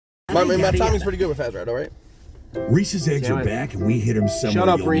My timing's pretty good with Fast Ride, all right? Reese's eggs are back, and we hit him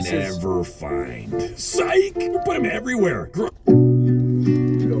somewhere you'll never find. Psych! We put him everywhere.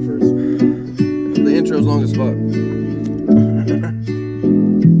 You go first. The intro's long as fuck.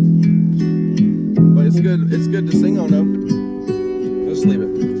 But it's good to sing on though. Just leave it.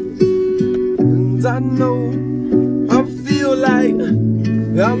 And I know, I feel like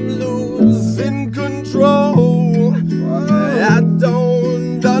I'm losing control. I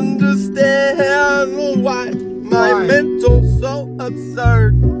don't understand why my mental's so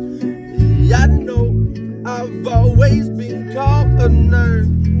absurd. I know I've always been called a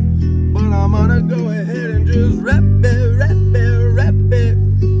nerd, but I'm gonna go ahead and just rap it, rap it, rap it.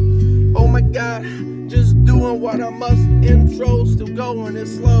 Oh my God, just doing what I must. Intro still going,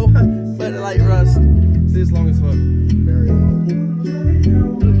 it's slow, but like Rust. See, it's long as fuck. Very long.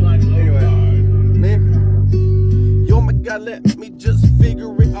 Anyway, man. Yo, my God, let me just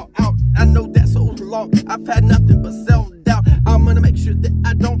figure it all out. I know that's so long. I've had nothing but self-doubt. I'm gonna make sure that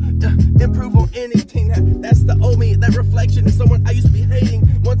I don't improve on anything. That's the old me. That reflection is someone I used to be hating.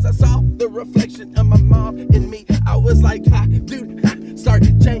 Once I saw the reflection of my mom in me, I was like, dude, start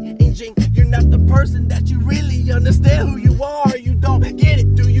changing. You're not the person that you really understand who you are. You don't get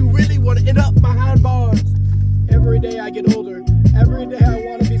it. Do you really want to end up behind bars? Every day I get older. Every day I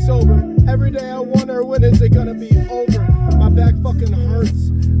want to be sober. Every day I wonder, when is it gonna be over? My back fucking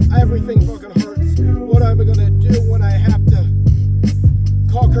hurts. Everything fucking hurts. What am I gonna do when I have to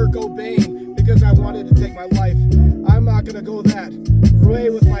call Kurt Cobain because I wanted to take my life? I'm not gonna go that way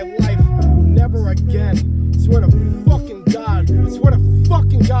with my life. Never again. I swear to fucking God. I swear to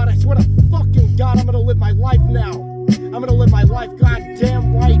fucking God. I swear to fucking God. I'm gonna live my life now. I'm gonna live my life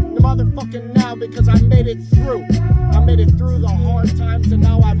goddamn right, motherfucking now, because I made it through. I made it through the hard times, and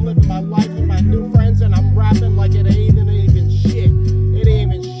now I'm living my life with my new friends, and I'm rapping like it ain't even shit. It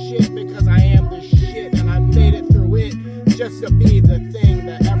ain't even shit, because I am the shit, and I made it through it just to be the thing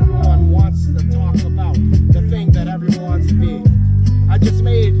that everyone wants to talk about, the thing that everyone wants to be. I just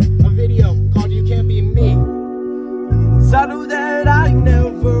made a video called You Can't Be Me. I knew that I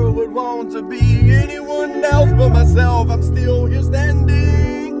never would want to be anyone else but myself. I'm still here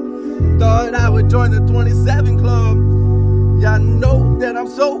standing. Thought I would join the 27 club. Yeah, I know that I'm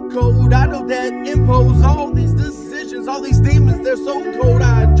so cold. I know that impose all these decisions, all these demons, they're so cold.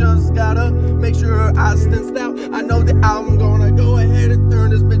 I just gotta make sure I stand stout. I know that I'm gonna go ahead and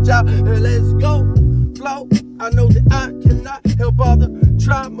turn this bitch out. Let's go, flow. I know that I cannot help all the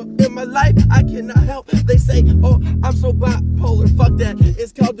trauma in my life. I cannot help. They say, oh, I'm so bipolar. Fuck that.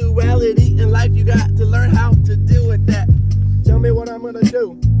 It's called duality in life. You got to learn how to deal with that. Tell me what I'm gonna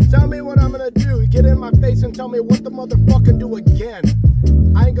do. Tell me what I'm gonna do. Get in my face and tell me what the motherfucking do again.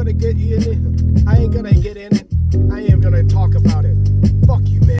 I ain't gonna get in it. I ain't gonna get in it. I ain't gonna talk about it. Fuck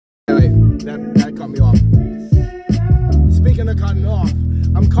you, man. Wait, that cut me off. Speaking of cutting off,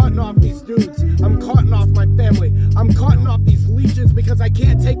 I'm cutting off these dudes. I'm cutting off my family. I'm cutting off these leeches because I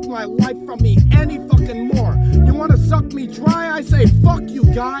can't take my life from me any fucking more. You want to suck me dry? I say fuck you,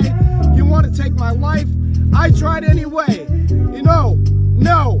 guy. You want to take my life? I tried anyway. You know,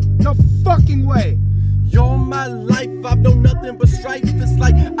 no fucking way. You're my life, I've known nothing but strife. It's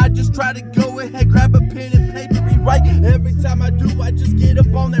like I just try to go ahead, grab a pen and paper, rewrite. Every time I do, I just get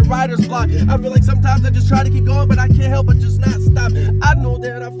up on that writer's block. I feel like sometimes I just try to keep going, but I can't help but just not stop. I know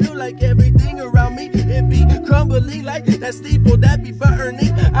that I feel like everything around me, it be crumbling like that steeple that be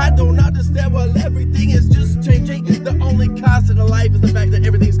burning. I don't understand why everything is just changing. The only constant in life is the fact that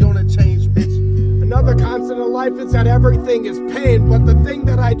everything's gonna change, bitch. Another constant in life is that everything is pain, but the thing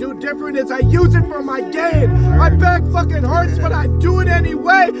that I do different is I use it for my gain. My back fucking hurts, but I do it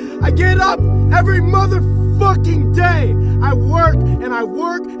anyway. I get up every motherfucking day. I work and I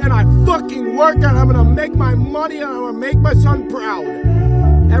work and I fucking work, and I'm gonna make my money and I'm gonna make my son proud.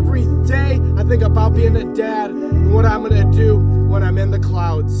 Every day I think about being a dad and what I'm gonna do when I'm in the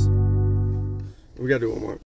clouds. We gotta do one more.